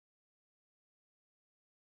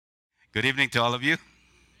Good evening to all of you.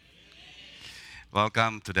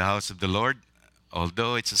 Welcome to the house of the Lord.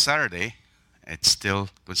 Although it's a Saturday, it's still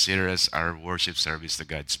considered as our worship service to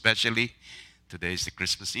God. Especially today is the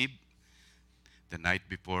Christmas Eve, the night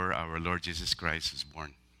before our Lord Jesus Christ was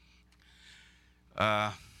born.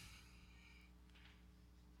 Uh,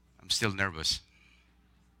 I'm still nervous.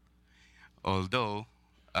 Although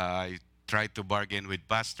I tried to bargain with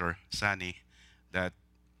Pastor Sani that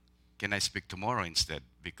can I speak tomorrow instead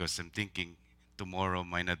because I'm thinking tomorrow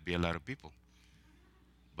might not be a lot of people.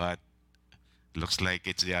 But looks like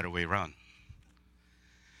it's the other way around.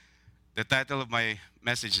 The title of my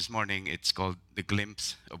message this morning, it's called The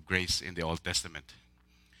Glimpse of Grace in the Old Testament.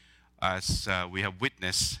 As we have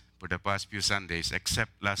witnessed for the past few Sundays,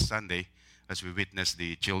 except last Sunday, as we witnessed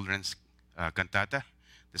the children's cantata,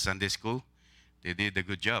 the Sunday school, they did a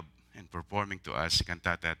good job in performing to us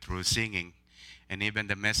cantata through singing, and even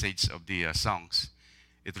the message of the songs.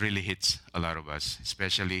 It really hits a lot of us,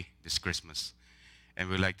 especially this Christmas. And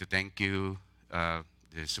we'd like to thank you, the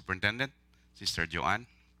superintendent, Sister Joanne,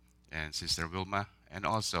 and Sister Wilma, and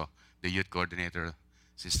also the youth coordinator,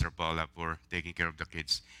 Sister Paula, for taking care of the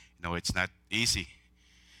kids. You know, it's not easy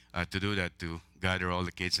to do that, to gather all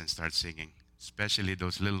the kids and start singing, especially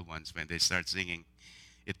those little ones. When they start singing,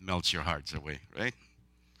 it melts your hearts away, right?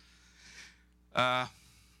 Uh,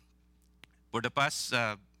 for the past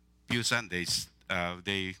few Sundays,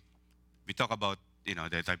 we talk about the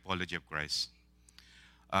typology of Christ.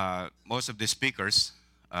 Most of the speakers,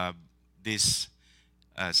 this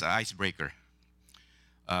as an icebreaker.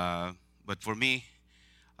 But for me,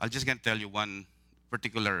 I'm just gonna tell you one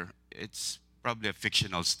particular. It's probably a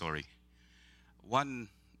fictional story. One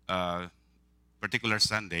particular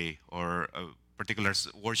Sunday or a particular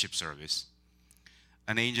worship service,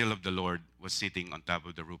 an angel of the Lord was sitting on top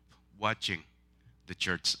of the roof, watching the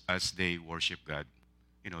church as they worship God.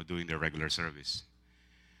 Doing their regular service.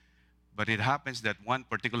 But it happens that one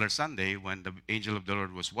particular Sunday, when the angel of the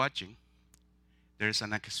Lord was watching, there's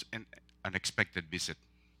an unexpected visit.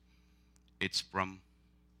 It's from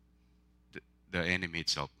the enemy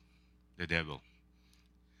itself, the devil.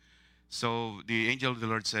 So the angel of the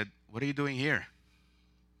Lord said, "What are you doing here?"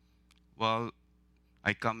 "Well,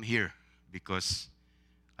 I come here because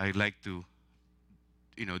I like to,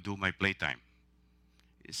 do my playtime."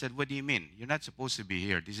 He said, "What do you mean? You're not supposed to be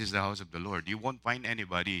here. This is the house of the Lord. You won't find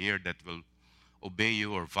anybody here that will obey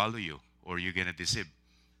you or follow you, or you're going to deceive.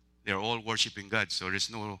 They're all worshiping God, so there's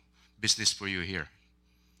no business for you here."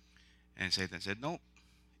 And Satan said, "No,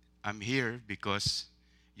 I'm here because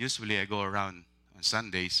usually I go around on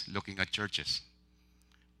Sundays looking at churches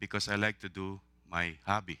because I like to do my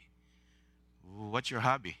hobby." "What's your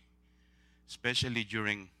hobby?" "Especially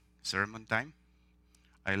during sermon time,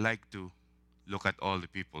 I like to look at all the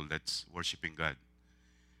people that's worshiping God."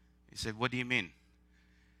 He said, "What do you mean?"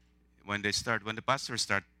 When the pastor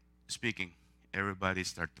start speaking, everybody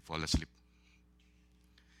start to fall asleep.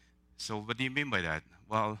 "So what do you mean by that?"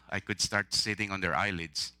 "Well, I could start sitting on their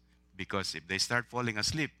eyelids because if they start falling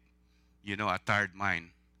asleep, a tired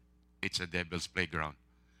mind, it's a devil's playground.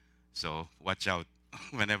 So watch out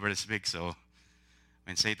whenever I speak. So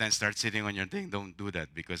when Satan starts sitting on your thing, don't do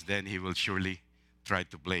that because then he will surely try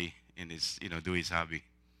to play in his, do his hobby."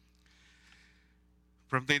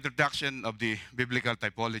 From the introduction of the biblical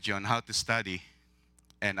typology on how to study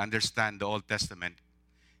and understand the Old Testament,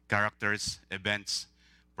 characters, events,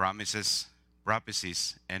 promises,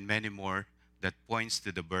 prophecies, and many more that points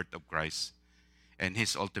to the birth of Christ and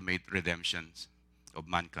his ultimate redemption of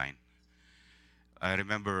mankind. I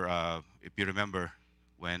remember, if you remember,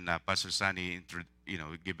 when Pastor Sani,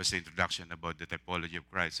 gave us the introduction about the typology of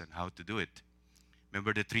Christ and how to do it.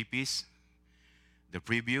 Remember the three P's? The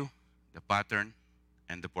preview, the pattern,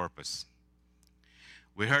 and the purpose.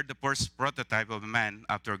 We heard the first prototype of man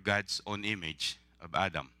after God's own image of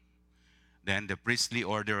Adam. Then the priestly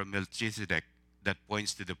order of Melchizedek that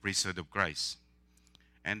points to the priesthood of Christ.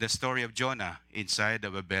 And the story of Jonah inside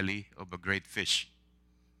of a belly of a great fish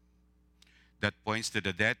that points to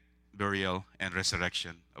the death, burial, and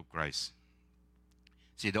resurrection of Christ.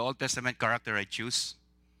 See, the Old Testament character I chose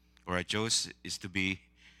is to be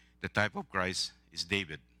the type of Christ is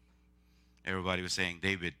David. Everybody was saying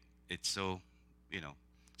David. It's so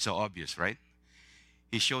obvious, right?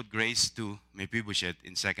 He showed grace to Mephibosheth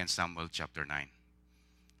in 2 Samuel chapter 9.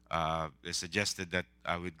 They suggested that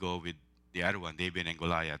I would go with the other one, David and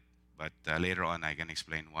Goliath, but later on I can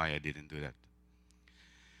explain why I didn't do that.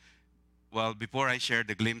 Well, before I share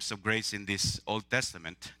the glimpse of grace in this Old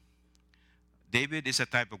Testament, David is a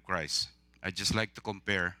type of Christ. I just like to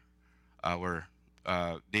compare our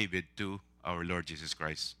David to our Lord Jesus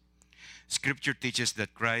Christ. Scripture teaches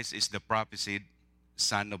that Christ is the prophesied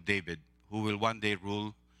son of David who will one day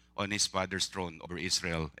rule on his father's throne over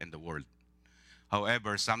Israel and the world.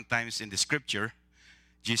 However, sometimes in the scripture,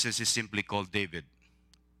 Jesus is simply called David.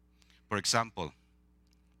 For example,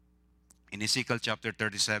 in Ezekiel chapter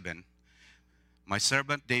 37, my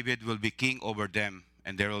servant David will be king over them,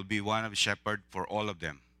 and there will be one shepherd for all of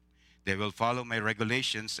them. They will follow my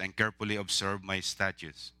regulations and carefully observe my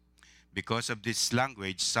statutes. Because of this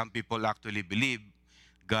language, some people actually believe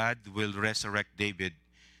God will resurrect David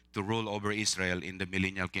to rule over Israel in the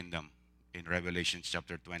millennial kingdom in Revelation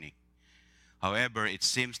chapter 20. However, it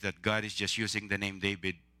seems that God is just using the name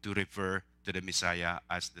David to refer to the Messiah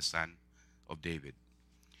as the son of David.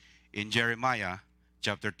 In Jeremiah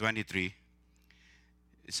chapter 23,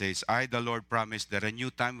 it says, I, the Lord, promise that a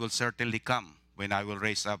new time will certainly come when I will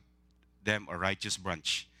raise up them a righteous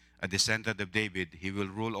branch, a descendant of David. He will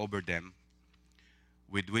rule over them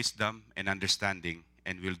with wisdom and understanding,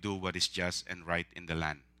 and will do what is just and right in the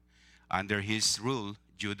land. Under his rule,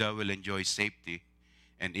 Judah will enjoy safety,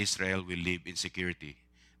 and Israel will live in security.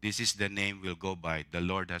 This is the name we'll go by. The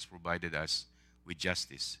Lord has provided us with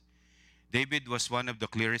justice. David was one of the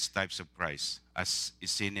clearest types of Christ, as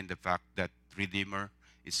is seen in the fact that Redeemer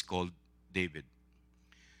is called David.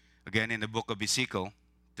 Again, in the book of Ezekiel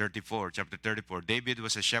 34, chapter 34, David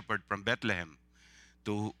was a shepherd from Bethlehem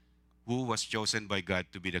who was chosen by God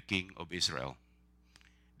to be the king of Israel.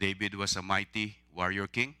 David was a mighty warrior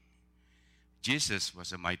king. Jesus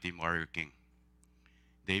was a mighty warrior king.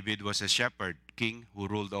 David was a shepherd king who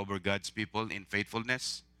ruled over God's people in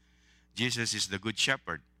faithfulness. Jesus is the good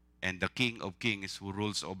shepherd and the King of kings who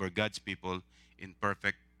rules over God's people in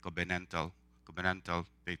perfect covenantal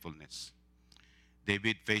faithfulness.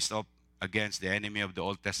 David faced up against the enemy of the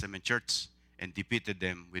Old Testament church and defeated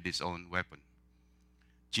them with his own weapon.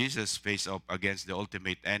 Jesus faced up against the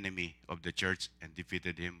ultimate enemy of the church and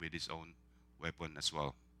defeated him with his own weapon as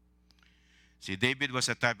well. See, David was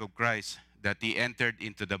a type of Christ that he entered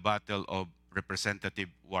into the battle of representative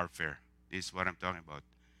warfare. This is what I'm talking about.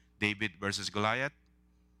 David versus Goliath,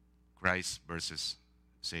 Christ versus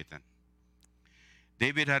Satan.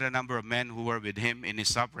 David had a number of men who were with him in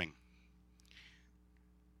his suffering.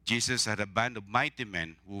 Jesus had a band of mighty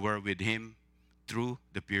men who were with him through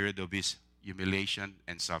the period of his humiliation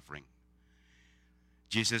and suffering.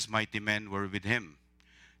 Jesus' mighty men were with him.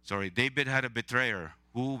 David had a betrayer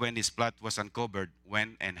who, when his plot was uncovered,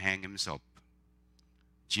 went and hanged himself.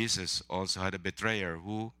 Jesus also had a betrayer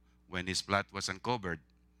who, when his plot was uncovered,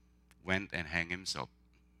 went and hanged himself.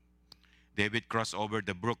 David crossed over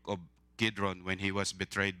the brook of Kidron when he was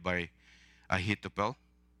betrayed by Ahithophel.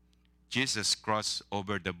 Jesus crossed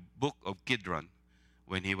over the brook of Kidron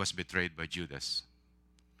when he was betrayed by Judas.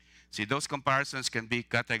 See, those comparisons can be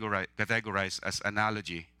categorized as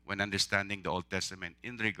analogy when understanding the Old Testament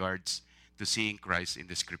in regards to seeing Christ in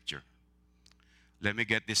the Scripture. Let me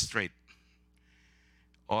get this straight.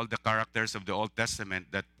 All the characters of the Old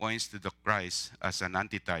Testament that points to the Christ as an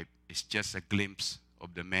antitype is just a glimpse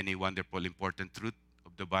of the many wonderful, important truths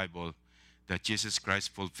of the Bible that Jesus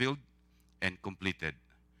Christ fulfilled and completed.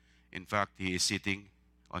 In fact, he is sitting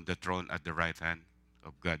on the throne at the right hand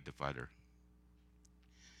of God the Father.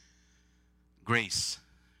 Grace.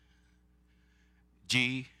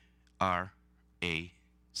 G-R-A-C-E.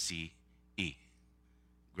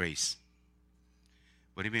 Grace.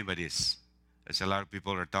 What do you mean by this? As a lot of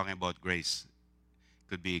people are talking about grace. It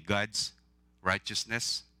could be God's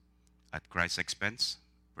righteousness at Christ's expense.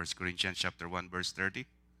 1 Corinthians chapter 1, verse 30. It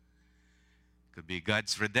could be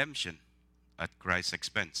God's redemption at Christ's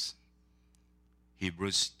expense.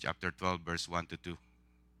 Hebrews chapter 12, verse 1 to 2.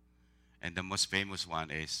 And the most famous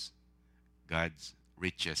one is God's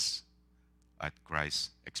riches at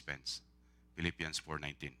Christ's expense. Philippians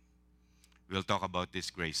 4:19. We'll talk about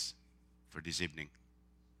this grace for this evening.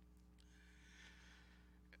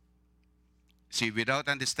 See, without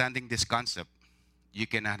understanding this concept, you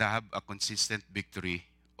cannot have a consistent victory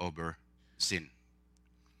over sin.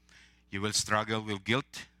 You will struggle with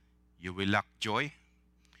guilt. You will lack joy.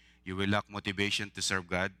 You will lack motivation to serve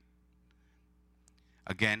God.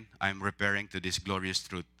 Again, I'm referring to this glorious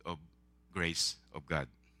truth of grace of God.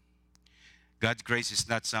 God's grace is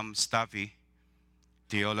not some stuffy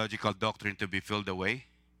theological doctrine to be filled away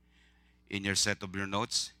in your set of your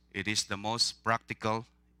notes. It is the most practical,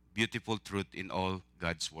 beautiful truth in all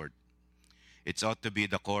God's Word. It ought to be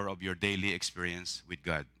the core of your daily experience with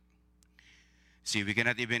God. See, we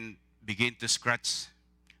cannot even begin to scratch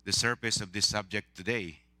the surface of this subject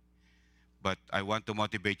today, but I want to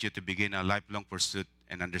motivate you to begin a lifelong pursuit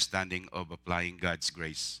and understanding of applying God's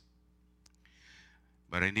grace.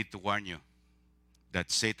 But I need to warn you,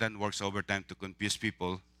 that Satan works overtime to confuse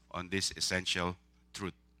people on this essential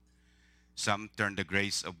truth. Some turn the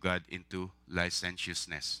grace of God into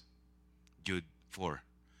licentiousness. Jude 4.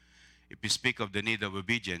 If you speak of the need of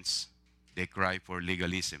obedience, they cry for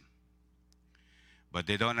legalism. But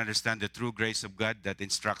they don't understand the true grace of God that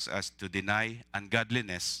instructs us to deny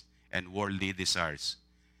ungodliness and worldly desires.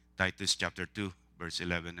 Titus chapter 2, verse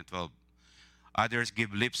 11 and 12. Others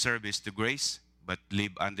give lip service to grace, but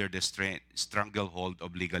live under the stranglehold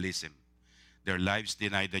of legalism. Their lives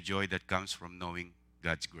deny the joy that comes from knowing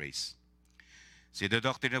God's grace. See, the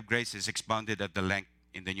doctrine of grace is expounded at the length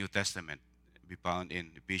in the New Testament. We found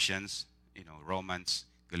in Ephesians, Romans,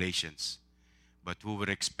 Galatians. But who would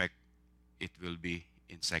expect it will be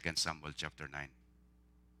in 2 Samuel chapter 9?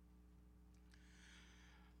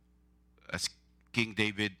 As King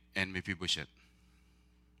David and Mephibosheth.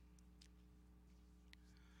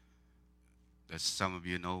 Does some of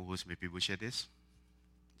you know who Mephibosheth is?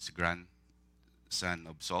 It's a grandson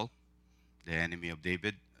of Saul, the enemy of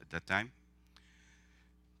David at that time.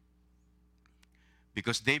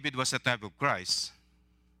 Because David was a type of Christ,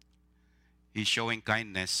 he's showing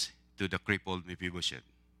kindness to the crippled Mephibosheth.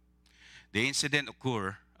 The incident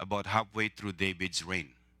occurred about halfway through David's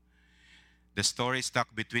reign. The story is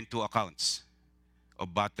stuck between two accounts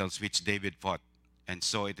of battles which David fought, and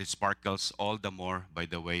so it sparkles all the more by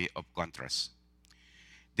the way of contrast.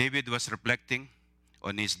 David was reflecting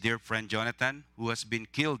on his dear friend Jonathan, who has been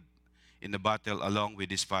killed in the battle along with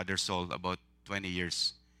his father Saul about 20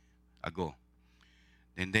 years ago.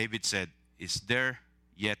 Then David said, "Is there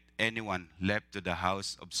yet anyone left to the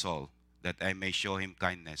house of Saul, that I may show him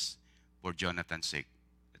kindness for Jonathan's sake?"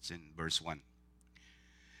 That's in verse 1.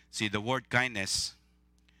 See, the word kindness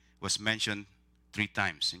was mentioned 3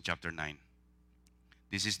 times in chapter 9.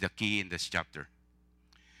 This is the key in this chapter.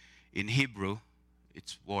 In Hebrew,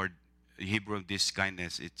 Hebrew of this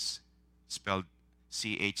kindness, it's spelled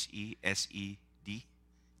C-H-E-S-E-D,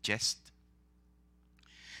 chest.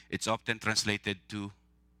 It's often translated to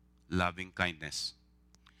loving kindness.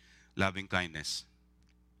 Loving kindness.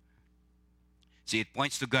 See, it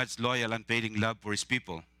points to God's loyal, unfailing love for His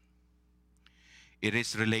people. It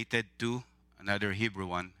is related to another Hebrew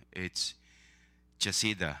one. It's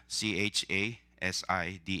chasida, C-H-A-S-I-D-A-H.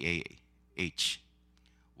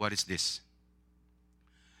 What is this?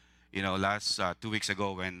 Last 2 weeks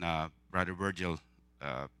ago when Brother Virgil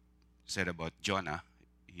said about Jonah,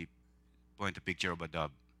 he pointed a picture of a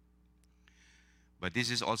dove. But this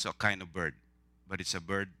is also a kind of bird. But it's a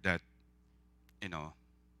bird that,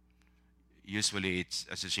 usually it's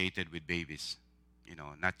associated with babies.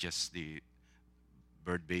 Not just the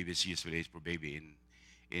bird babies usually is for baby.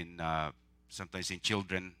 Sometimes in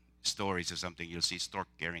children stories or something, you'll see stork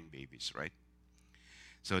carrying babies, right?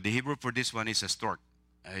 So the Hebrew for this one is a stork.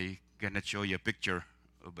 I cannot show you a picture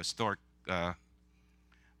of a stork,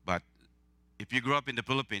 but if you grew up in the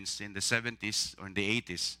Philippines in the 70s or in the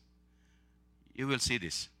 80s, you will see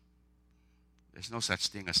this. There's no such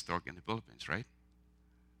thing as stork in the Philippines, right?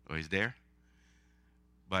 Or is there?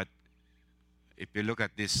 But if you look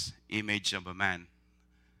at this image of a man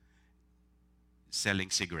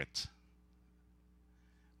selling cigarettes,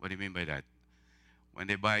 what do you mean by that? When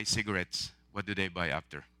they buy cigarettes, what do they buy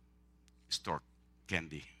after? Stork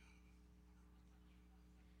candy.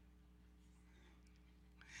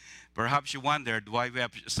 Perhaps you wondered why we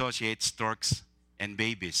associate storks and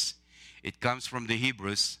babies. It comes from the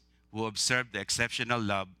Hebrews, who observed the exceptional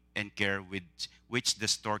love and care with which the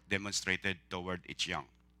stork demonstrated toward its young.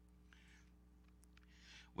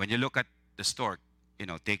 When you look at the stork,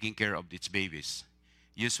 taking care of its babies,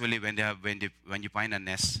 usually when you find a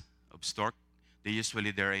nest of stork,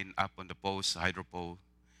 they're up on the post, hydropole.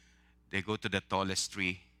 They go to the tallest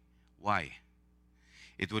tree. Why?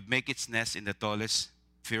 It would make its nest in the tallest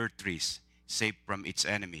fir trees, safe from its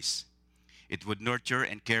enemies. It would nurture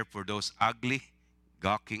and care for those ugly,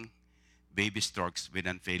 gawking baby storks with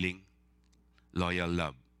unfailing, loyal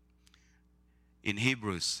love. In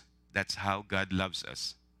Hebrews, that's how God loves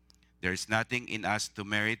us. There is nothing in us to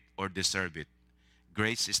merit or deserve it.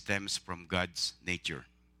 Grace stems from God's nature.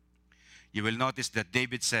 You will notice that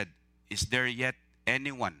David said, "Is there yet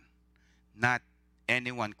anyone?" Not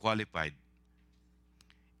anyone qualified,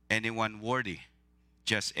 anyone worthy,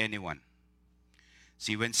 just anyone.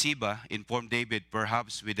 See, when Siba informed David,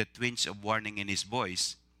 perhaps with a twinge of warning in his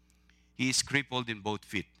voice, he is crippled in both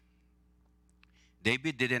feet.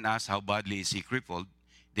 David didn't ask how badly is he crippled.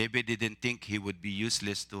 David didn't think he would be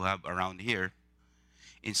useless to have around here.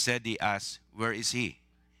 Instead, he asked, "Where is he?"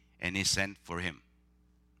 And he sent for him.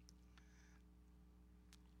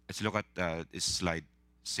 Let's look at this slide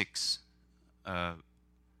 6.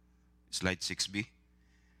 Slide 6B.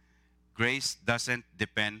 Grace doesn't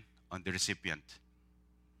depend on the recipient.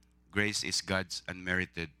 Grace is God's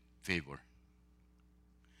unmerited favor.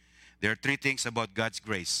 There are three things about God's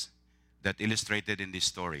grace that illustrated in this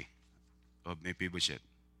story of Mephibosheth.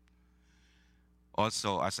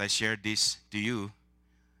 Also, as I share this to you,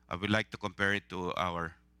 I would like to compare it to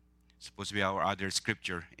supposed to be our other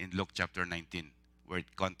scripture in Luke chapter 19, where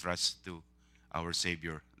it contrasts to our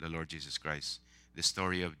Savior, the Lord Jesus Christ, the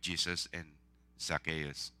story of Jesus and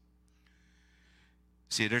Zacchaeus.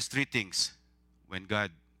 See, there's three things when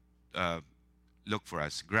God look for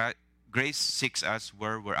us. Grace seeks us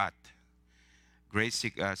where we're at. Grace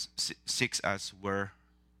seeks us where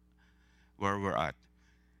we're at.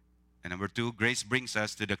 And number two, grace brings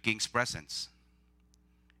us to the King's presence.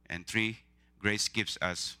 And three, grace keeps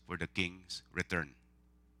us for the King's return.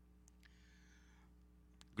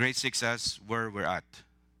 Grace seeks us where we're at.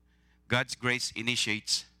 God's grace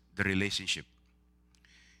initiates the relationship.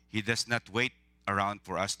 He does not wait around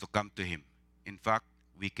for us to come to Him. In fact,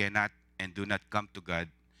 we cannot and do not come to God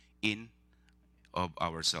in of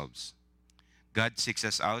ourselves. God seeks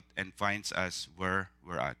us out and finds us where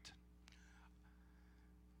we're at.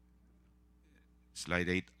 Slide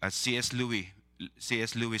 8. As C.S.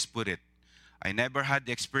 Lewis put it, I never had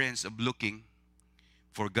the experience of looking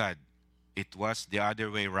for God. It was the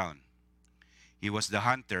other way around. He was the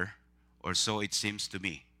hunter, or so it seems to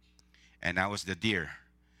me, and I was the deer.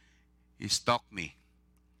 He stalked me,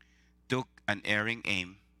 took an erring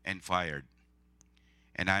aim, and fired.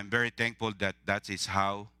 And I'm very thankful that that is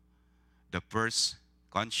how the first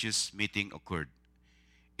conscious meeting occurred.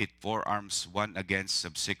 It forearms one against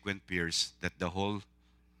subsequent peers that the whole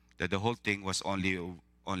thing was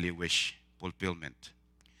only wish fulfillment.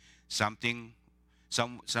 Something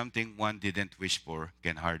one didn't wish for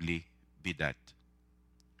can hardly be that.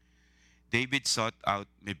 David sought out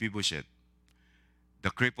Mephibosheth. The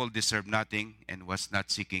cripple deserved nothing and was not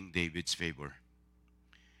seeking David's favor.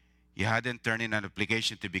 He hadn't turned in an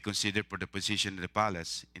application to be considered for the position in the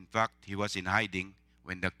palace. In fact, he was in hiding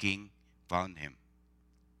when the king found him.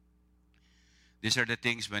 These are the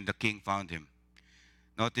things when the king found him.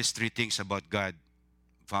 Notice three things about God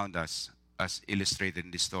found us as illustrated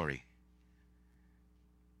in this story.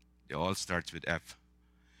 They all starts with F.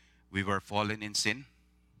 We were fallen in sin.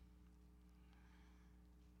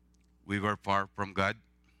 We were far from God.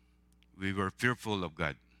 We were fearful of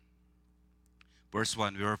God. Verse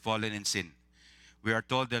 1, we were fallen in sin. We are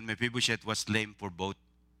told that Mephibosheth was lame for both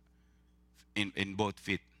in both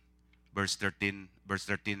feet. Verse 13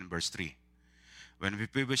 and verse 3. When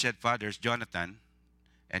Mephibosheth's fathers Jonathan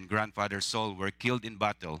and grandfather Saul were killed in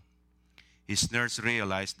battle, his nurse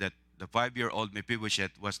realized that the 5-year-old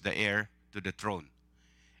Mephibosheth was the heir to the throne,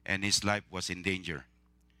 and his life was in danger.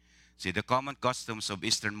 See, the common customs of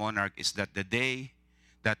Eastern monarch is that that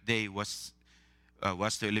day was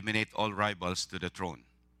to eliminate all rivals to the throne.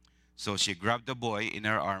 So she grabbed the boy in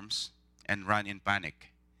her arms and ran in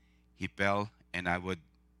panic. He fell, and I would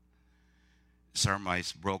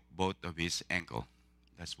surmise broke both of his ankle.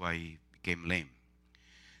 That's why he became lame.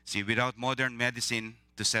 See, without modern medicine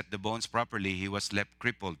to set the bones properly, he was left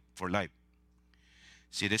crippled for life.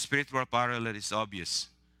 See, the spiritual parallel is obvious.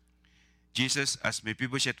 Jesus, as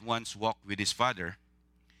Mephibosheth once walked with his father,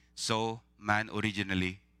 so man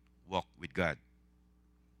originally walked with God.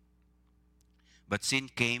 But sin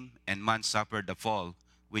came and man suffered a fall,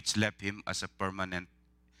 which left him as a permanent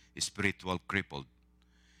spiritual crippled.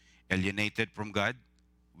 Alienated from God,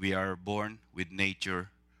 we are born with nature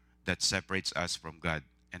that separates us from God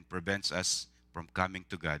and prevents us from coming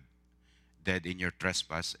to God, dead in your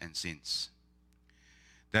trespass and sins.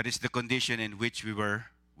 That is the condition in which we were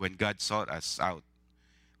when God sought us out.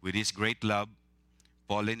 With His great love,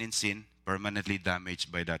 fallen in sin, permanently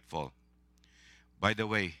damaged by that fall. By the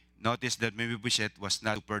way, notice that Mephibosheth was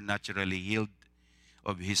not supernaturally healed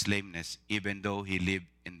of his lameness, even though he lived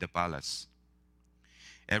in the palace.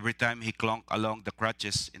 Every time he clunked along the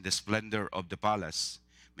crutches in the splendor of the palace,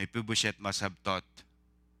 Mephibosheth must have thought,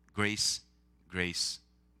 grace, grace,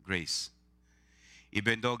 grace.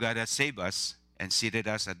 Even though God has saved us and seated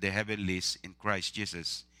us at the heavenlies in Christ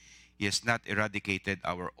Jesus, He has not eradicated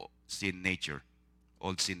our old sin nature.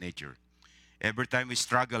 Every time we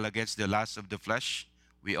struggle against the lust of the flesh,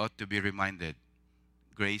 we ought to be reminded,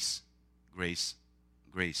 grace, grace,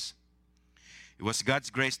 grace. It was God's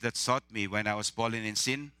grace that sought me when I was fallen in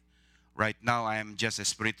sin. Right now, I am just a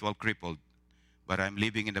spiritual crippled, but I'm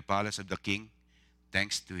living in the palace of the King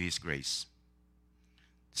thanks to His grace.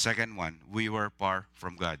 Second one, we were far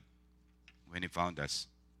from God when He found us.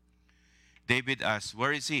 David asked,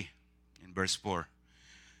 where is He? In verse 4,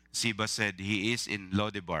 Ziba said, He is in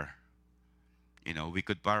Lodebar. We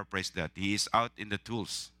could paraphrase that. He is out in the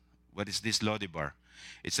tools. What is this Lodibar?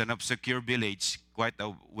 It's an obscure village quite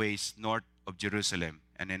a ways north of Jerusalem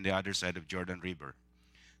and on the other side of Jordan River.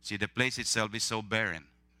 See, the place itself is so barren.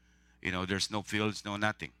 There's no fields, no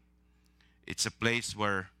nothing. It's a place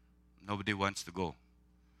where nobody wants to go.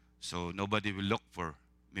 So nobody will look for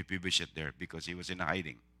Mephibosheth there because he was in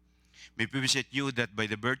hiding. Mephibosheth knew that by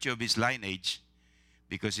the virtue of his lineage,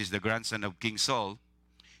 because he's the grandson of King Saul,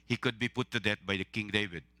 he could be put to death by the King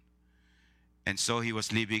David. And so he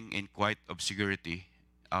was living in quite obscurity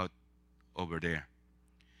out over there.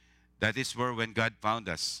 That is where when God found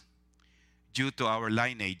us, due to our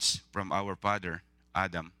lineage from our father,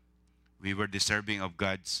 Adam, we were deserving of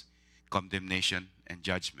God's condemnation and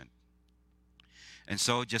judgment. And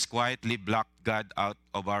so just quietly blocked God out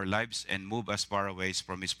of our lives and moved as far away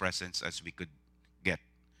from his presence as we could get,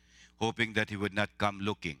 hoping that he would not come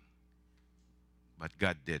looking. But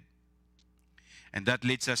God did. And that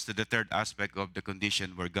leads us to the third aspect of the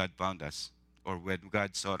condition where God found us, or when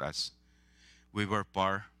God sought us. We were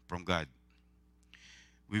far from God.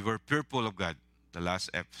 We were fearful of God, the last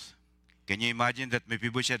F. Can you imagine that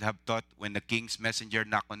Mephibosheth have thought when the king's messenger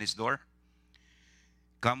knocked on his door?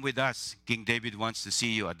 Come with us. King David wants to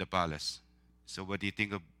see you at the palace. So what do you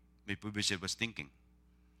think of Mephibosheth was thinking?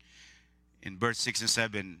 In verse 6 and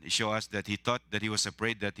 7, it shows us that he thought that he was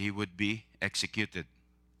afraid that he would be executed.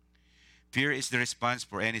 Fear is the response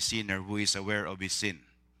for any sinner who is aware of his sin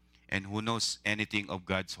and who knows anything of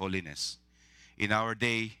God's holiness. In our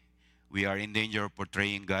day, we are in danger of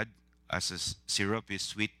portraying God as a syrup is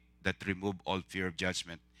sweet that remove all fear of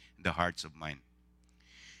judgment in the hearts of men.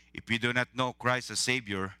 If you do not know Christ as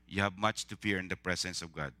Savior, you have much to fear in the presence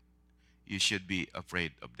of God. You should be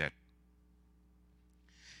afraid of death.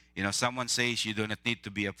 Someone says you do not need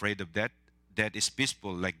to be afraid of death. Death is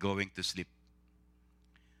peaceful like going to sleep.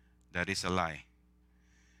 That is a lie.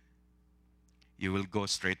 You will go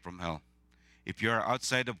straight from hell. If you are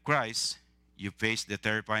outside of Christ, you face the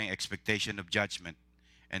terrifying expectation of judgment,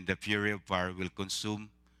 and the fury of fire will consume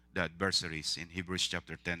the adversaries in Hebrews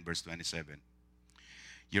chapter 10, verse 27.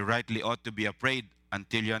 You rightly ought to be afraid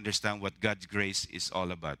until you understand what God's grace is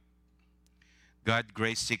all about. God's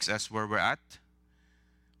grace seeks us where we're at,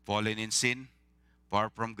 fallen in sin, far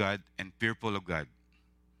from God, and fearful of God.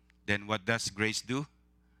 Then what does grace do?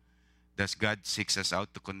 Does God seek us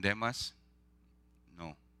out to condemn us?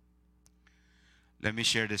 No. Let me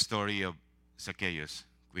share the story of Zacchaeus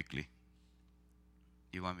quickly.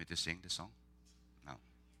 You want me to sing the song? No.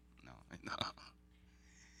 No.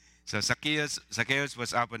 So Zacchaeus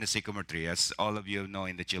was up on the sycamore tree, as all of you know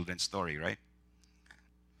in the children's story, right?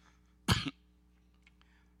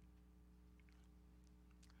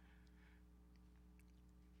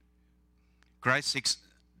 Christ seeks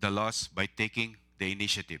the lost by taking the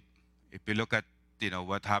initiative. If you look at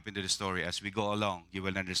what happened to the story as we go along, you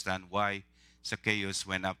will understand why Zacchaeus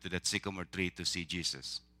went up to that sycamore tree to see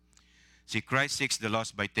Jesus. See, Christ seeks the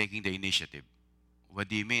lost by taking the initiative. What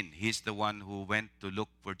do you mean? He's the one who went to look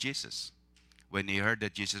for Jesus. When he heard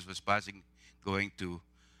that Jesus was going to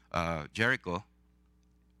Jericho,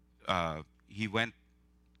 he went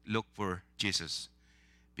look for Jesus.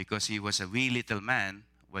 Because he was a wee little man,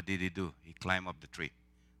 what did he do? He climbed up the tree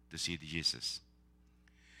to see Jesus.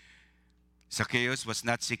 Zacchaeus was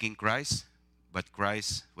not seeking Christ, but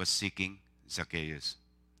Christ was seeking Zacchaeus.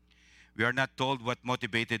 We are not told what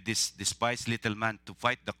motivated this despised little man to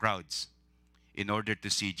fight the crowds in order to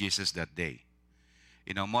see Jesus that day.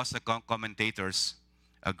 Most of the commentators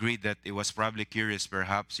agree that it was probably curious.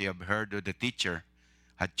 Perhaps he had heard that the teacher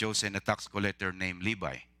had chosen a tax collector named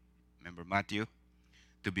Levi, remember Matthew,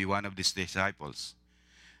 to be one of his disciples.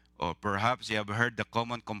 Or perhaps you have heard the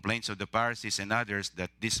common complaints of the Pharisees and others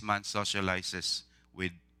that this man socializes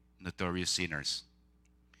with notorious sinners.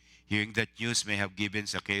 Hearing that news may have given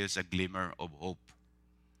Zacchaeus a glimmer of hope.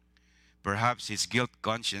 Perhaps his guilt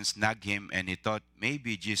conscience nagged him and he thought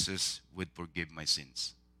maybe Jesus would forgive my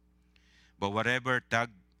sins. But whatever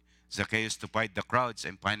tugged Zacchaeus to fight the crowds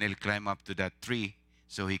and finally climb up to that tree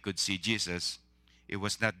so he could see Jesus, it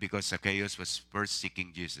was not because Zacchaeus was first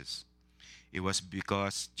seeking Jesus. It was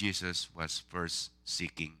because Jesus was first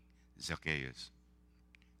seeking Zacchaeus.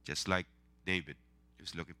 Just like David, he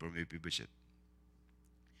was looking for Mephibosheth.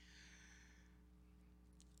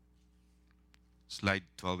 Slide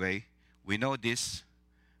 12a. We know this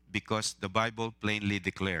because the Bible plainly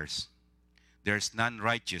declares, there is none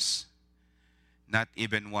righteous, not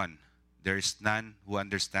even one. There is none who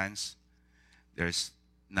understands. There is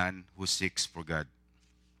none who seeks for God.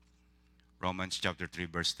 Romans chapter 3,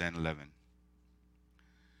 verse 10, 11.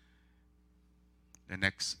 The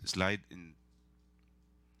next slide.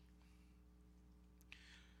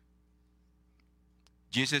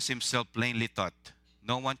 Jesus himself plainly taught,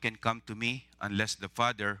 "No one can come to me unless the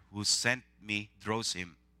Father who sent me draws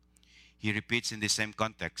him." He repeats in the same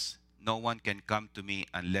context, "No one can come to me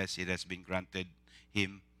unless it has been granted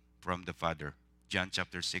him from the Father." John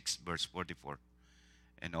chapter 6, verse 44,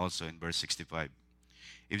 and also in verse 65.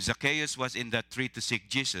 If Zacchaeus was in that tree to seek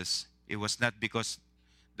Jesus, it was not because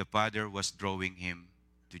the Father was drawing him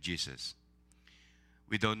to Jesus.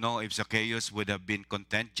 We don't know if Zacchaeus would have been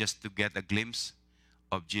content just to get a glimpse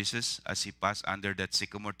of Jesus as he passed under that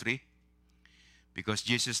sycamore tree, because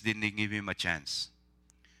Jesus didn't give him a chance.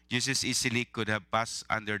 Jesus easily could have passed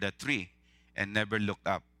under the tree and never looked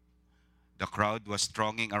up. The crowd was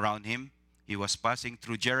thronging around him. He was passing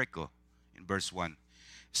through Jericho in verse 1,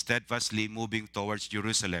 steadfastly moving towards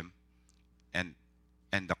Jerusalem and,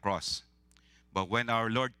 and the cross. But when our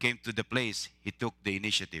Lord came to the place, he took the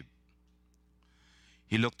initiative.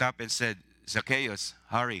 He looked up and said, "Zacchaeus,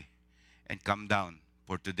 hurry and come down,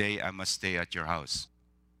 for today I must stay at your house."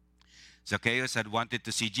 Zacchaeus had wanted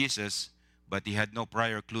to see Jesus, but he had no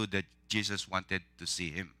prior clue that Jesus wanted to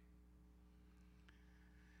see him.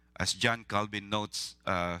 As John Calvin notes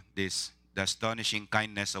the astonishing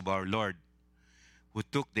kindness of our Lord, who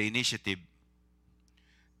took the initiative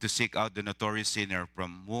to seek out the notorious sinner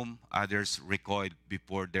from whom others recoiled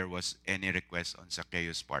before there was any request on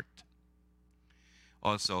Zacchaeus' part.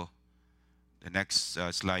 Also, the next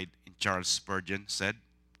slide, in Charles Spurgeon said,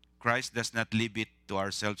 "Christ does not leave it to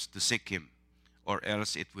ourselves to seek him, or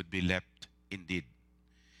else it would be left indeed.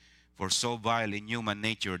 For so vile in human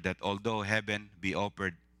nature that although heaven be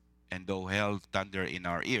offered and though hell thunder in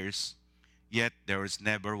our ears, yet there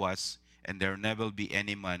never was and there never will be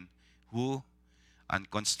any man who,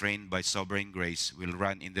 unconstrained by sovereign grace, will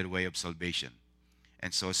run in the way of salvation,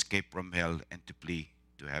 and so escape from hell and to flee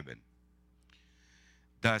to heaven."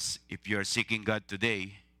 Thus, if you are seeking God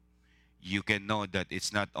today, you can know that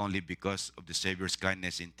it's not only because of the Savior's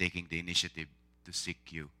kindness in taking the initiative to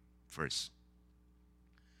seek you first.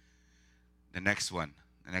 The next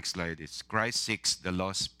slide is, Christ seeks the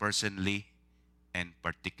lost personally and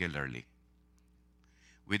particularly.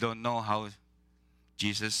 We don't know how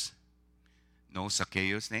Jesus knows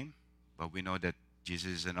Zacchaeus' name, but we know that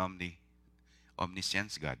Jesus is an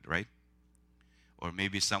omniscient God, right? Or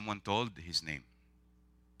maybe someone told his name.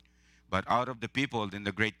 But out of the people in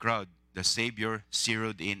the great crowd, the Savior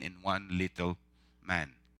zeroed in one little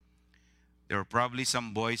man. There were probably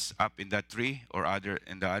some boys up in that tree or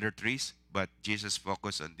in the other trees, but Jesus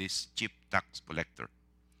focused on this cheap tax collector.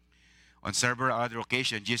 On several other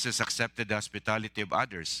occasions, Jesus accepted the hospitality of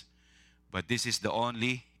others, but this is the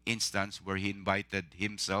only instance where he invited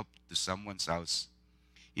himself to someone's house.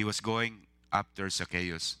 He was going after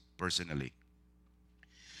Zacchaeus personally.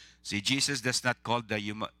 See, Jesus does not call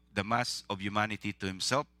the mass of humanity to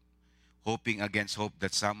himself, hoping against hope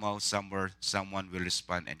that somehow, somewhere, someone will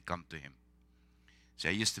respond and come to him. So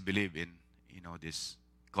I used to believe in, this,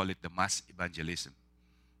 call it the mass evangelism.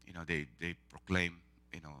 They proclaim,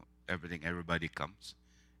 everything, everybody comes,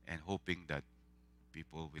 and hoping that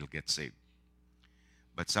people will get saved.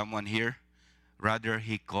 But someone here, rather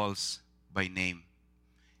he calls by name,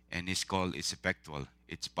 and his call is effectual.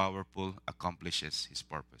 It's powerful, accomplishes his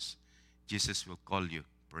purpose. Jesus will call you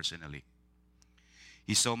personally.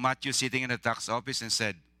 He saw Matthew sitting in the tax office and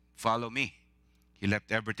said, "Follow me." He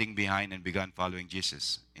left everything behind and began following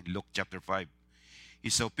Jesus. In Luke chapter 5, he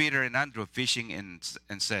saw Peter and Andrew fishing and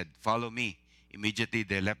said, "Follow me." Immediately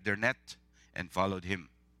they left their net and followed him.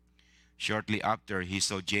 Shortly after, he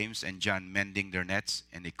saw James and John mending their nets,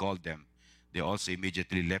 and he called them. They also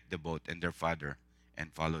immediately left the boat and their father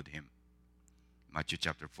and followed him. Matthew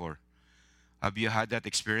chapter 4. Have you had that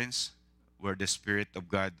experience where the Spirit of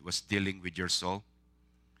God was dealing with your soul?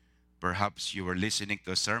 Perhaps you were listening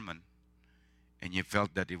to a sermon and you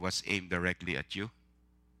felt that it was aimed directly at you.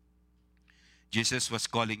 Jesus was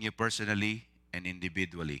calling you personally and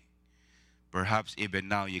individually. Perhaps even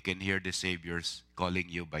now you can hear the Savior's calling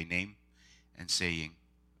you by name and saying,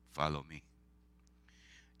 "Follow me."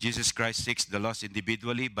 Jesus Christ seeks the lost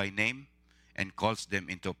individually by name and calls them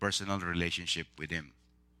into a personal relationship with him.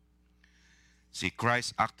 See,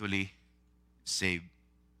 Christ actually saved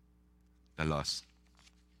the lost.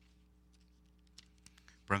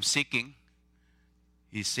 From seeking,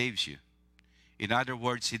 he saves you. In other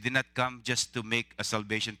words, he did not come just to make a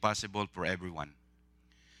salvation possible for everyone,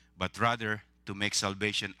 but rather to make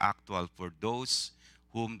salvation actual for those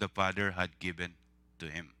whom the Father had given to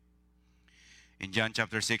him. In John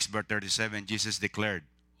chapter 6, verse 37, Jesus declared,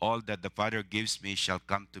 "All that the Father gives me shall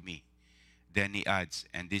come to me." Then he adds,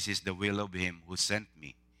 "And this is the will of him who sent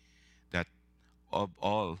me, that of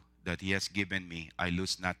all that he has given me, I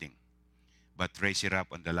lose nothing, but raise it up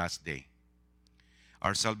on the last day.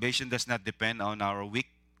 Our salvation does not depend on our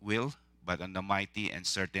weak will, but on the mighty and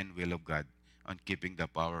certain will of God, on keeping the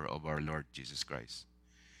power of our Lord Jesus Christ.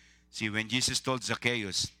 See, when Jesus told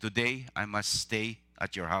Zacchaeus, "Today I must stay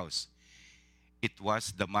at your house," it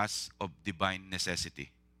was the mass of divine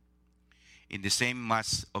necessity. In the same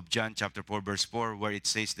mass of John chapter 4, verse 4, where it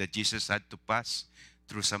says that Jesus had to pass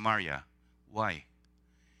through Samaria. Why?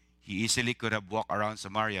 He easily could have walked around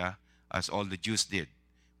Samaria as all the Jews did,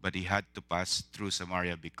 but he had to pass through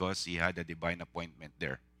Samaria because he had a divine appointment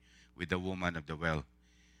there with the woman of the well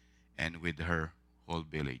and with her whole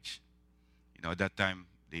village. You know, at that time,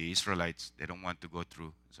 the Israelites, they don't want to go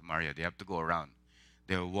through Samaria. They have to go around.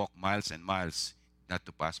 They will walk miles and miles not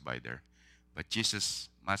to pass by there. But Jesus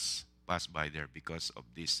must pass by there because of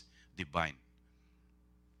this divine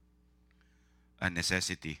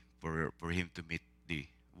necessity for him to meet the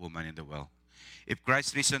woman in the well. If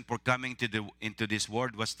Christ's reason for coming into this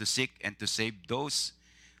world was to seek and to save those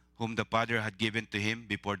whom the Father had given to him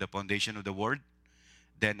before the foundation of the world,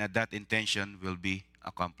 then that intention will be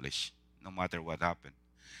accomplished, no matter what happened.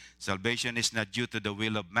 Salvation is not due to the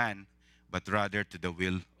will of man, but rather to the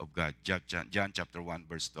will of God. John chapter 1,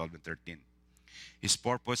 verse 12 and 13. His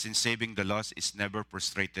purpose in saving the lost is never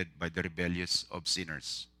frustrated by the rebellious of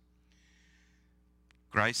sinners.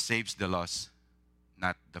 Christ saves the lost,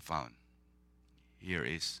 not the found. Here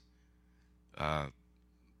is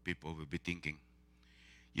people will be thinking.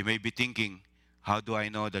 You may be thinking, how do I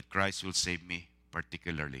know that Christ will save me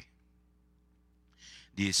particularly?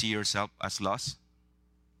 Do you see yourself as lost?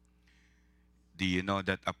 Do you know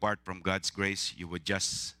that apart from God's grace, you would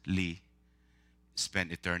justly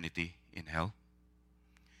spend eternity in hell?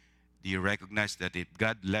 Do you recognize that if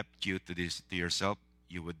God left you to yourself,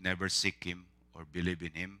 you would never seek him or believe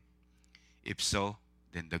in him? If so,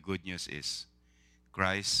 then the good news is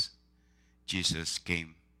Christ Jesus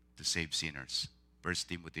came to save sinners. 1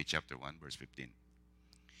 Timothy chapter 1, verse 15.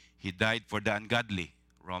 He died for the ungodly.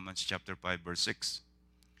 Romans chapter 5, verse 6.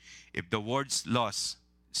 If the words lost,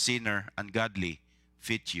 sinner, ungodly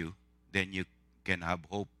fit you, then you can have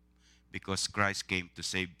hope because Christ came to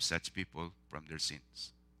save such people from their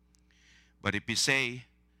sins. But if you say,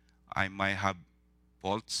 I might have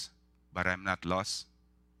faults, but I'm not lost,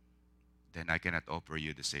 then I cannot offer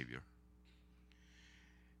you the Savior.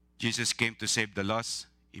 Jesus came to save the lost.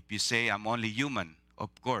 If you say, I'm only human, of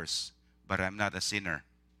course, but I'm not a sinner,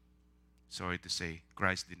 sorry to say,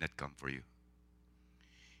 Christ did not come for you.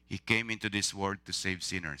 He came into this world to save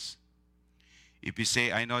sinners. If you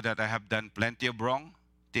say, I know that I have done plenty of wrong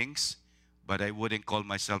things, but I wouldn't call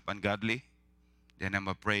myself ungodly, then I'm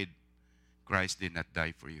afraid Christ did not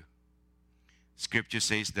die for you. Scripture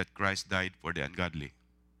says that Christ died for the ungodly.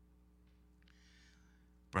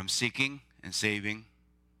 From seeking and saving,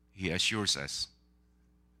 he assures us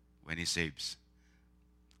when he saves.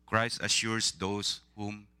 Christ assures those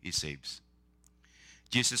whom he saves.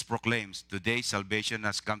 Jesus proclaims, today salvation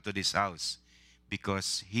has come to this house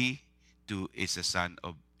because he too is a son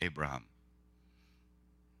of Abraham.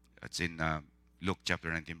 That's in Luke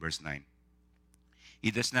chapter 19, verse 9.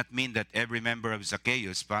 It does not mean that every member of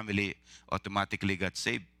Zacchaeus' family automatically got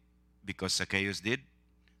saved because Zacchaeus did.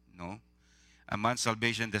 No. A man's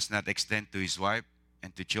salvation does not extend to his wife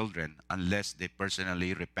and to children unless they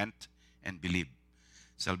personally repent and believe.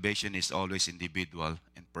 Salvation is always individual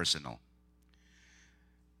and personal.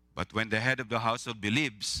 But when the head of the household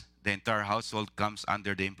believes, the entire household comes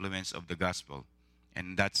under the influence of the gospel. And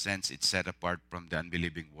in that sense, it's set apart from the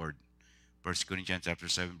unbelieving world. 1 Corinthians chapter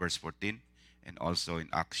 7, verse 14, and also in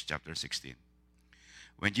Acts chapter 16.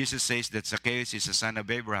 When Jesus says that Zacchaeus is a son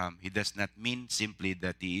of Abraham, he does not mean simply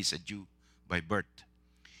that he is a Jew by birth.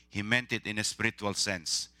 He meant it in a spiritual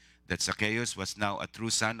sense, that Zacchaeus was now a true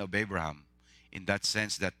son of Abraham, in that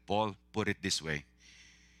sense that Paul put it this way.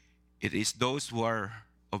 It is those who are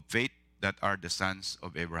of faith that are the sons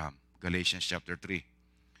of Abraham. Galatians chapter 3.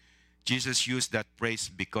 Jesus used that phrase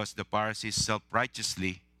because the Pharisees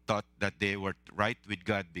self-righteously thought that they were right with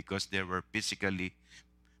God because they were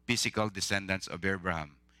physical descendants of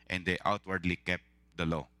Abraham and they outwardly kept the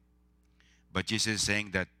law. But Jesus is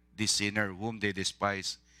saying that this sinner whom they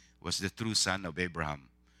despise was the true son of Abraham,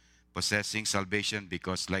 possessing salvation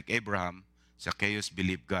because like Abraham, Zacchaeus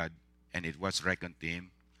believed God and it was reckoned to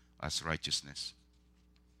him as righteousness.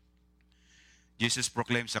 Jesus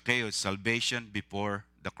proclaimed Zacchaeus salvation before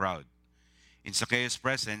the crowd, in Zacchaeus'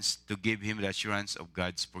 presence to give him the assurance of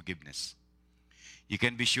God's forgiveness. You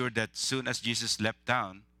can be sure that soon as Jesus left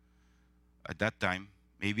town, at that time,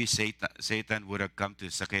 maybe Satan would have come to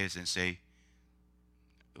Zacchaeus and say,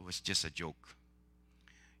 it was just a joke.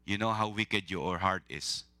 You know how wicked your heart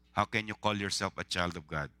is. How can you call yourself a child of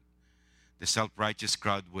God? The self-righteous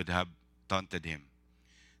crowd would have taunted him.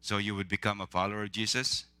 So you would become a follower of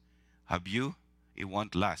Jesus? Have you? It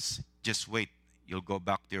won't last. Just wait. You'll go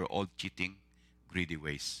back to your old cheating, greedy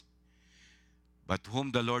ways. But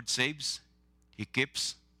whom the Lord saves, he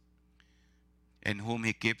keeps, and whom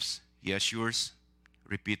he keeps, he assures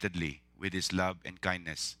repeatedly with his love and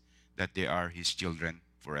kindness that they are his children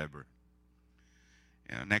forever.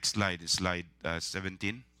 Next slide is slide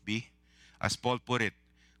 17b. As Paul put it,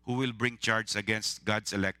 who will bring charge against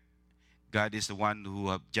God's elect? God is the one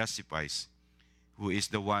who justifies. Who is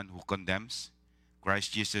the one who condemns?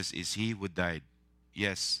 Christ Jesus is he who died.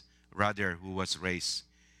 Yes, rather who was raised,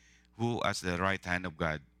 who at the right hand of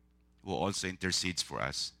God, who also intercedes for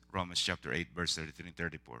us. Romans chapter 8, verse 33 and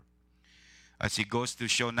 34. As he goes to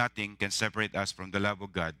show nothing can separate us from the love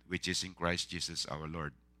of God, which is in Christ Jesus our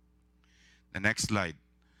Lord. The next slide,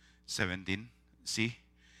 17. See?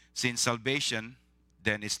 Since salvation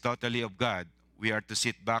then is totally of God, we are to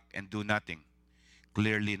sit back and do nothing.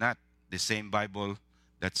 Clearly not. The same Bible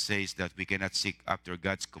that says that we cannot seek after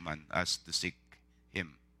God's command us to seek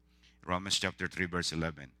him. Romans chapter 3, verse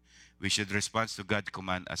 11. We should respond to God's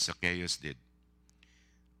command as Zacchaeus did.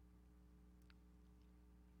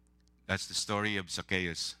 That's the story of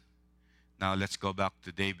Zacchaeus. Now let's go back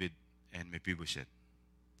to David and Mephibosheth.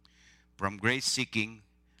 From grace seeking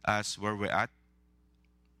us where we're at,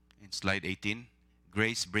 in slide 18,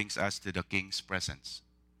 grace brings us to the king's presence.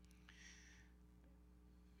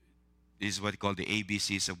 This is what we call the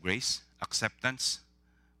ABCs of grace: acceptance,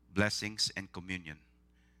 blessings, and communion.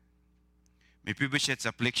 Mephibosheth's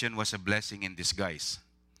affliction was a blessing in disguise.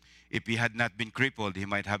 If he had not been crippled, he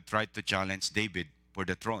might have tried to challenge David for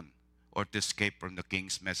the throne or to escape from the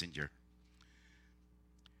king's messenger.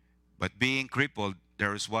 But being crippled,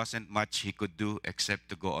 there wasn't much he could do except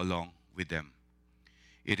to go along with them.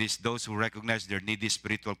 It is those who recognize their needy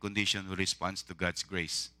spiritual condition who respond to God's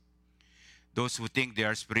grace. Those who think they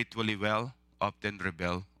are spiritually well often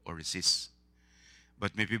rebel or resist.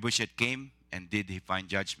 But Mephibosheth came, and did he find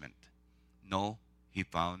judgment? No, he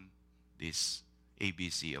found this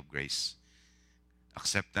ABC of grace: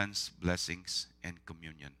 acceptance, blessings, and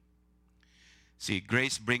communion. See,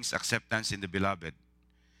 grace brings acceptance in the beloved.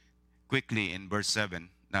 Quickly in verse 7,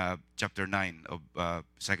 chapter 9 of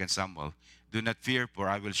 2 Samuel, do not fear, for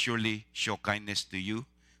I will surely show kindness to you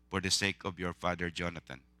for the sake of your father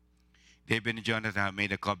Jonathan. David and Jonathan have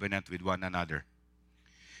made a covenant with one another.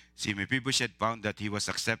 See, Mephibosheth found that he was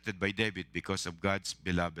accepted by David because of God's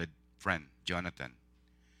beloved friend, Jonathan.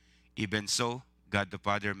 Even so, God the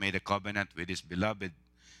Father made a covenant with his beloved,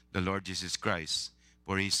 the Lord Jesus Christ.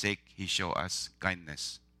 For his sake, he showed us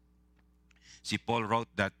kindness. See, Paul wrote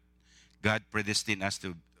that God predestined us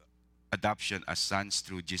to adoption as sons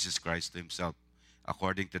through Jesus Christ to himself,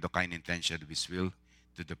 according to the kind intention of his will,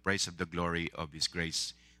 to the praise of the glory of his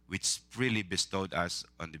grace, which freely bestowed us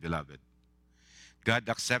on the beloved. God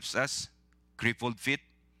accepts us, crippled feet,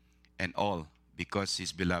 and all because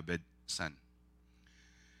his beloved son.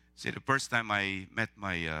 See, the first time I met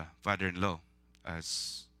my father-in-law,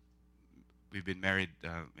 as we've been married,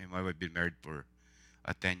 me and my wife been married for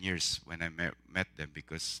 10 years when I met them,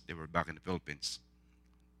 because they were back in the Philippines.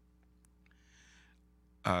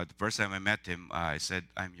 The first time I met him, I said,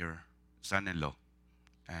 I'm your son-in-law.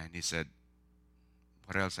 And he said,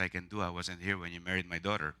 what else I can do? I wasn't here when you married my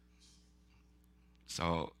daughter.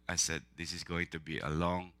 So I said, this is going to be a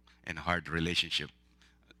long and hard relationship.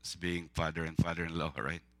 It's being father and father-in-law,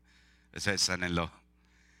 right? I said son-in-law.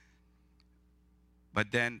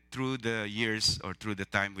 But then through the years, or through the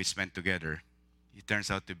time we spent together, he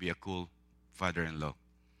turns out to be a cool father-in-law.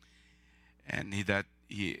 And he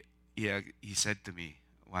said to me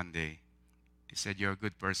one day, he said, you're a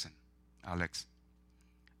good person, Alex.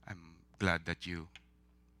 I'm glad that you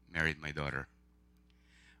married my daughter.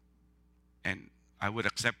 And I would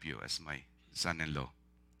accept you as my son-in-law.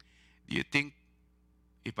 Do you think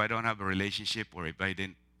if I don't have a relationship, or if I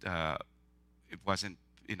didn't, it wasn't,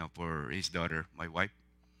 for his daughter, my wife,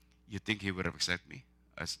 you think he would have accepted me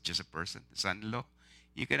as just a person, son-in-law?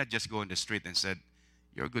 You cannot just go on the street and said,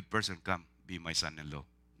 you're a good person, come be my son-in-law.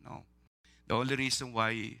 No. The only reason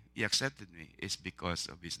why he accepted me is because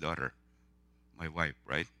of his daughter, my wife,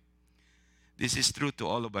 right? This is true to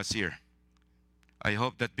all of us here. I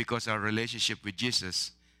hope that because our relationship with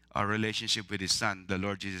Jesus, our relationship with his son, the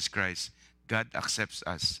Lord Jesus Christ, God accepts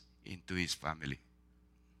us into his family.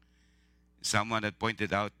 Someone had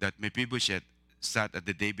pointed out that Mephibosheth sat at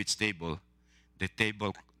the David's table. The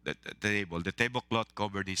tablecloth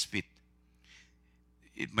covered his feet.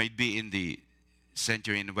 It might be in the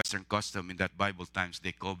century in Western custom, in that Bible times,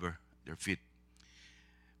 they cover their feet.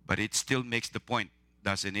 But it still makes the point,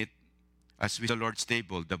 doesn't it? As we the Lord's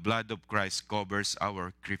table, the blood of Christ covers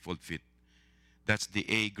our crippled feet. That's the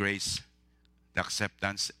A, grace, the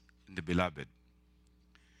acceptance in the beloved.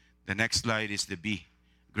 The next slide is the B.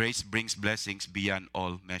 Grace brings blessings beyond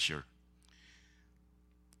all measure.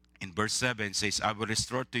 In verse 7 it says, I will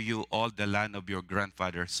restore to you all the land of your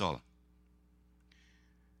grandfather Saul.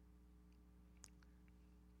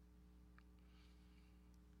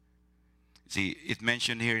 See, it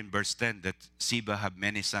mentioned here in verse 10 that Ziba had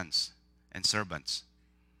many sons and servants.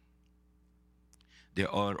 They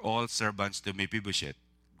are all servants to Mephibosheth.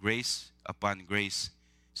 Grace upon grace,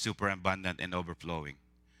 superabundant and overflowing.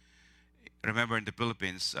 Remember in the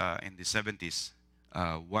Philippines, in the 70s,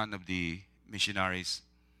 one of the missionaries,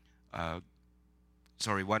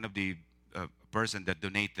 one of the person that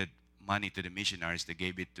donated money to the missionaries, they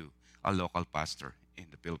gave it to a local pastor in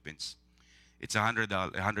the Philippines. It's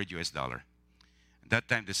 $100 US dollar. At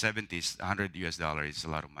that time, the 70s, $100 US dollar is a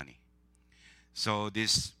lot of money. So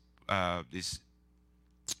this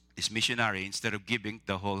missionary, instead of giving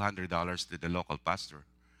the whole $100 to the local pastor,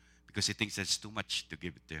 because he thinks that's too much to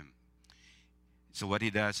give it to him. So what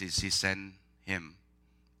he does is he sends him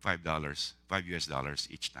 $5 US dollars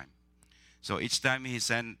each time. So each time he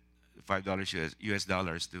sent $5 US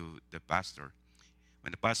dollars to the pastor,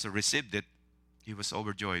 when the pastor received it, he was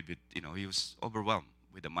overjoyed with, he was overwhelmed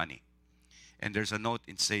with the money. And there's a note,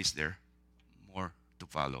 it says there, more to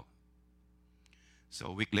follow. So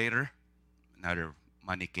a week later, another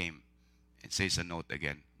money came. It says a note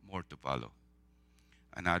again, more to follow.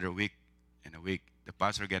 Another week, in a week, the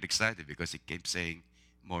pastor got excited because he kept saying,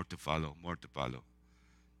 more to follow, more to follow.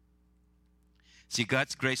 See,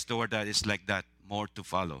 God's grace toward us is like that, more to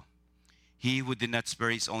follow. He who did not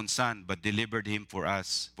spare his own son, but delivered him for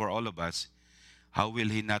us, for all of us, how will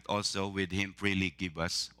he not also with him freely give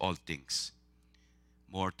us all things?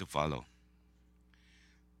 More to follow.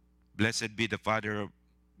 Blessed be the God,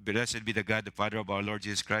 the Father of our Lord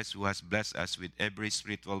Jesus Christ, who has blessed us with every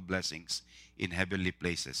spiritual blessings in heavenly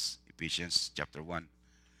places. Ephesians chapter 1.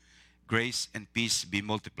 Grace and peace be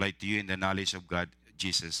multiplied to you in the knowledge of God,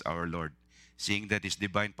 Jesus our Lord, seeing that his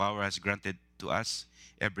divine power has granted to us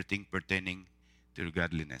everything pertaining to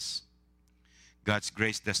godliness. God's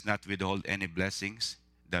grace does not withhold any blessings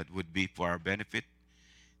that would be for our benefit.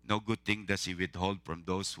 No good thing does he withhold from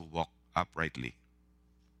those who walk uprightly.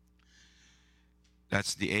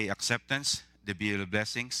 That's the A, acceptance, the B,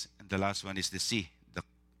 blessings, and the last one is the C. The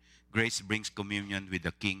grace brings communion with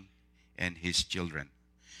the king and his children.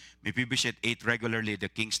 Mephibosheth ate regularly at the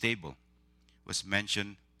king's table. Was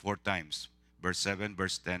mentioned 4 times. Verse 7,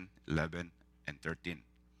 verse 10, 11, and 13.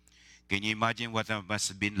 Can you imagine what it must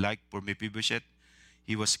have been like for Mephibosheth?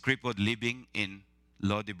 He was crippled living in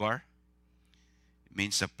Lodebar. It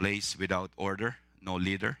means a place without order, no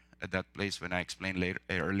leader at that place when I explained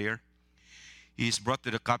earlier. He is brought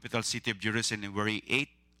to the capital city of Jerusalem where he ate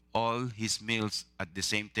all his meals at the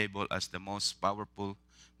same table as the most powerful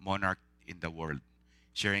monarch in the world,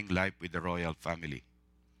 sharing life with the royal family.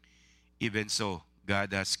 Even so,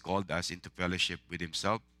 God has called us into fellowship with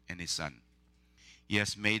himself and his Son. He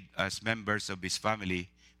has made us members of his family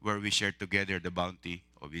where we share together the bounty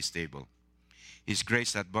of his table. His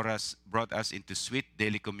grace has brought us into sweet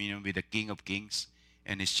daily communion with the King of Kings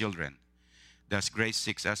and his children. Thus grace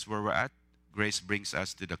seeks us where we're at. Grace brings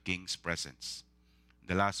us to the King's presence.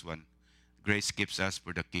 The last one, grace keeps us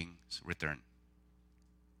for the King's return.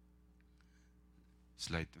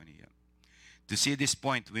 Slide 20. Yeah. To see this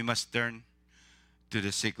point, we must turn to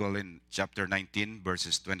the sequel in chapter 19,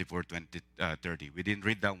 verses 24, 30. We didn't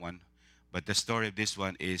read that one, but the story of this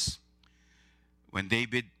one is when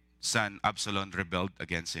David's son Absalom rebelled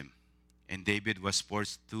against him, and David was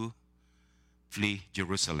forced to flee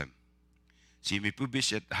Jerusalem. See,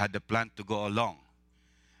 Mephibosheth had the plan to go along,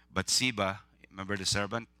 but Ziba, remember the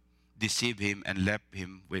servant, deceived him and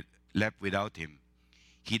left without him.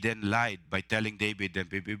 He then lied by telling David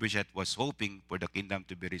that Mephibosheth was hoping for the kingdom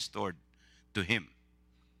to be restored to him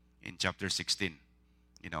in chapter 16.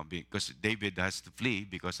 Because David has to flee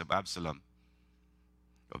because of Absalom,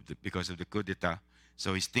 because of the coup d'etat.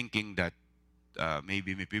 So he's thinking that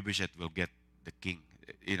maybe Mephibosheth will get the king,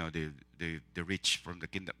 the rich from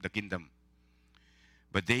the kingdom.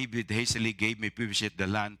 But David hastily gave Mephibosheth the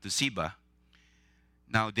land to Ziba.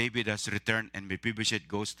 Now David has returned, and Mephibosheth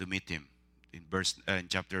goes to meet him in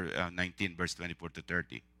chapter 19, verse 24 to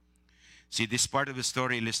 30. See, this part of the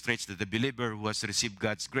story illustrates that the believer who has received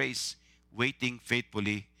God's grace, waiting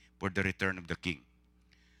faithfully for the return of the king.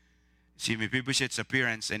 See, Mephibosheth's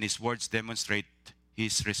appearance and his words demonstrate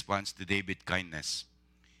his response to David's kindness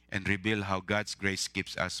and reveal how God's grace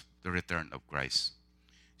keeps us the return of Christ.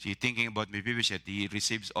 See, thinking about Mephibosheth, he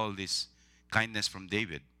receives all this kindness from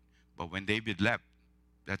David. But when David left,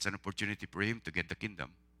 that's an opportunity for him to get the kingdom.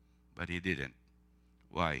 But he didn't.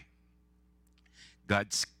 Why?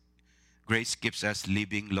 God's grace keeps us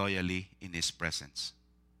living loyally in His presence.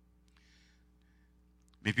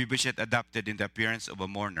 Mephibosheth adopted in the appearance of a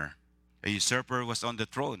mourner. A usurper was on the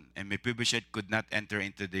throne, and Mephibosheth could not enter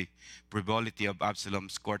into the frivolity of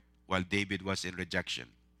Absalom's court while David was in rejection.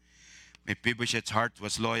 Mephibosheth's heart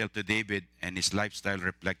was loyal to David, and his lifestyle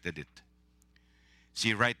reflected it.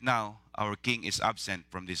 See, right now, our king is absent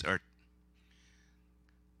from this earth.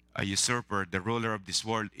 A usurper, the ruler of this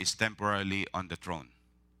world, is temporarily on the throne.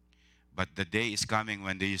 But the day is coming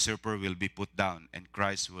when the usurper will be put down and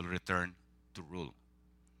Christ will return to rule.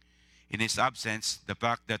 In his absence, the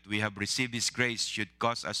fact that we have received his grace should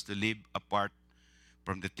cause us to live apart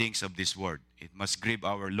from the things of this world. It must grieve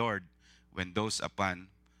our Lord when those upon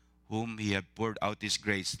whom he had poured out his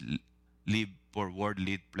grace live for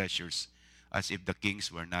worldly pleasures, as if the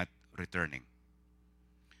kings were not returning.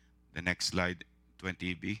 The next slide,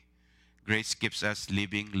 20b. Grace keeps us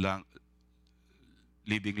living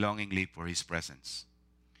longingly for his presence.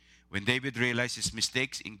 When David realized his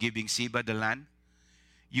mistakes in giving Siba the land,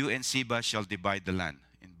 you and Siba shall divide the land,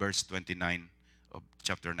 in verse 29 of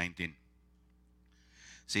chapter 19.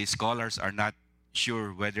 See, scholars are not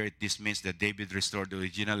sure whether this means that David restored the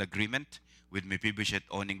original agreement with Mephibosheth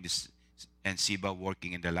owning this and Siba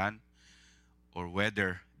working in the land, or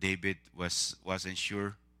whether David wasn't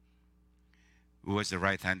sure who was the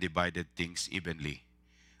right hand divided things evenly.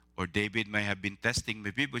 Or David may have been testing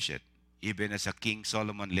Mephibosheth, even as a king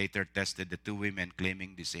Solomon later tested the two women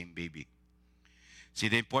claiming the same baby. See,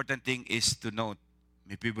 the important thing is to note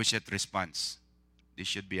Mephibosheth's response. This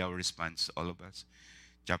should be our response, all of us.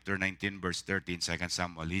 Chapter 19, verse 13, 2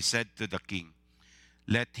 Samuel. He said to the king,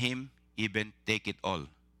 "Let him even take it all,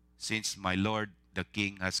 since my lord the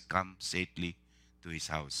king has come safely to his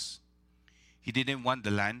house." He didn't want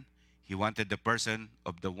the land. He wanted the person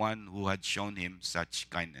of the one who had shown him such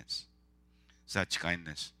kindness. Such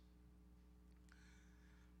kindness.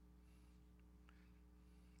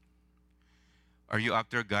 Are you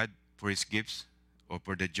after God for his gifts or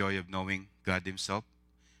for the joy of knowing God himself?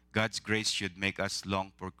 God's grace should make us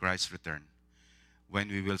long for Christ's return, when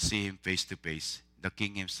we will see him face to face. The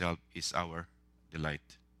King himself is our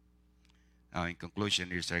delight. Now, in conclusion,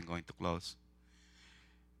 here's where I'm going to close.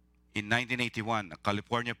 In 1981, a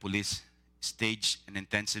California police staged an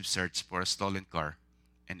intensive search for a stolen car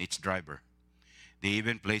and its driver. They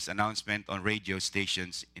even placed announcements on radio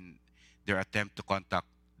stations in their attempt to contact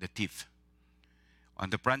the thief. On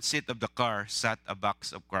the front seat of the car sat a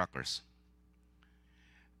box of crackers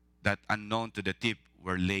that, unknown to the thief,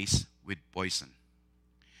 were laced with poison.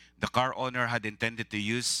 The car owner had intended to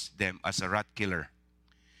use them as a rat killer,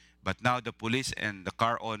 but now the police and the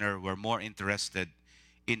car owner were more interested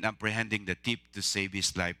in apprehending the thief to save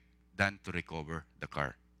his life than to recover the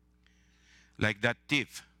car. Like that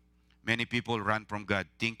thief, many people run from God,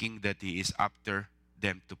 thinking that he is after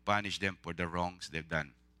them to punish them for the wrongs they've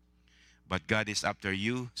done. But God is after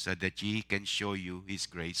you so that he can show you his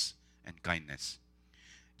grace and kindness.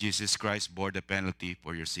 Jesus Christ bore the penalty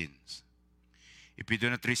for your sins. If you do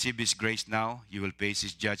not receive his grace now, you will face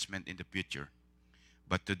his judgment in the future.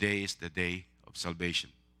 But today is the day of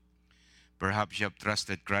salvation. Perhaps you have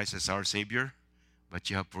trusted Christ as our Savior, but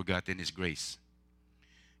you have forgotten his grace.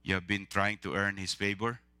 You have been trying to earn his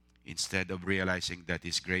favor instead of realizing that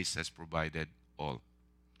his grace has provided all.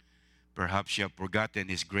 Perhaps you have forgotten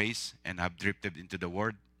his grace and have drifted into the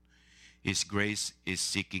world. His grace is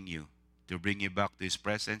seeking you to bring you back to his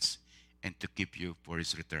presence and to keep you for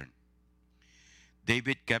his return.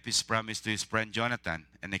 David kept his promise to his friend Jonathan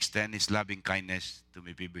and extended his loving kindness to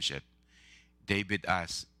Mephibosheth. David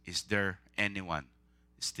asked, "Is there anyone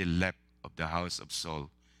still left of the house of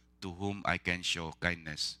Saul to whom I can show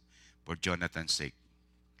kindness for Jonathan's sake?"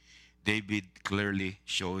 David clearly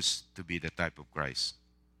shows to be the type of Christ.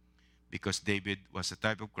 Because David was a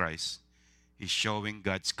type of Christ, he's showing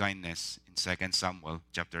God's kindness in 2 Samuel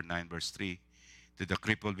chapter 9, verse 3, to the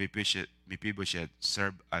crippled Mephibosheth,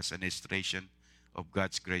 served as an illustration of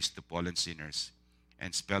God's grace to fallen sinners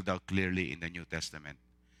and spelled out clearly in the New Testament.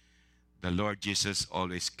 The Lord Jesus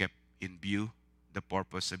always kept in view the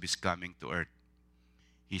purpose of his coming to earth.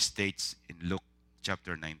 He states in Luke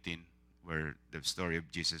chapter 19, where the story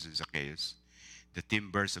of Jesus and Zacchaeus, the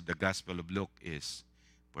theme verse of the Gospel of Luke is,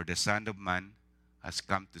 "For the Son of Man has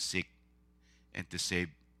come to seek and to save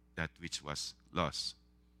that which was lost."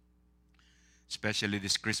 Especially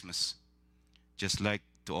this Christmas, just like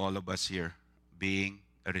to all of us here, being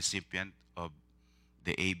a recipient of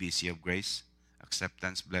the ABC of grace,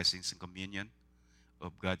 acceptance, blessings, and communion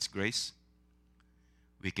of God's grace,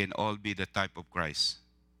 we can all be the type of Christ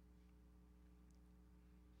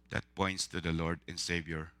that points to the Lord and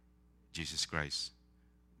Savior, Jesus Christ,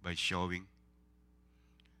 by showing,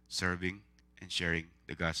 serving, and sharing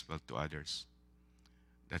the gospel to others.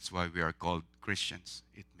 That's why we are called Christians.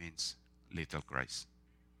 It means little Christ.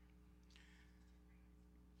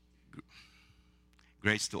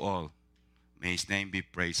 Grace to all. May His name be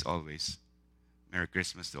praised always. Merry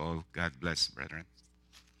Christmas to all. God bless, brethren.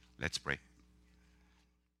 Let's pray.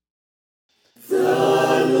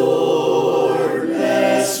 The Lord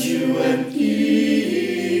bless you and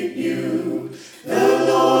keep you. The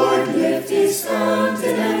Lord lift His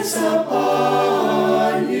countenance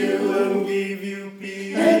upon you and give you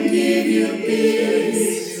peace. and give you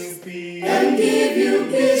peace. And give you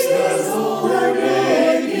peace. The Lord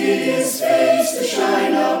make His face to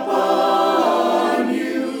shine upon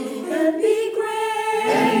you and be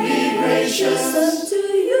gracious unto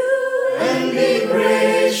you and be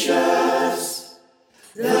gracious.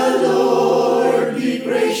 The Lord be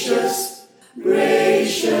gracious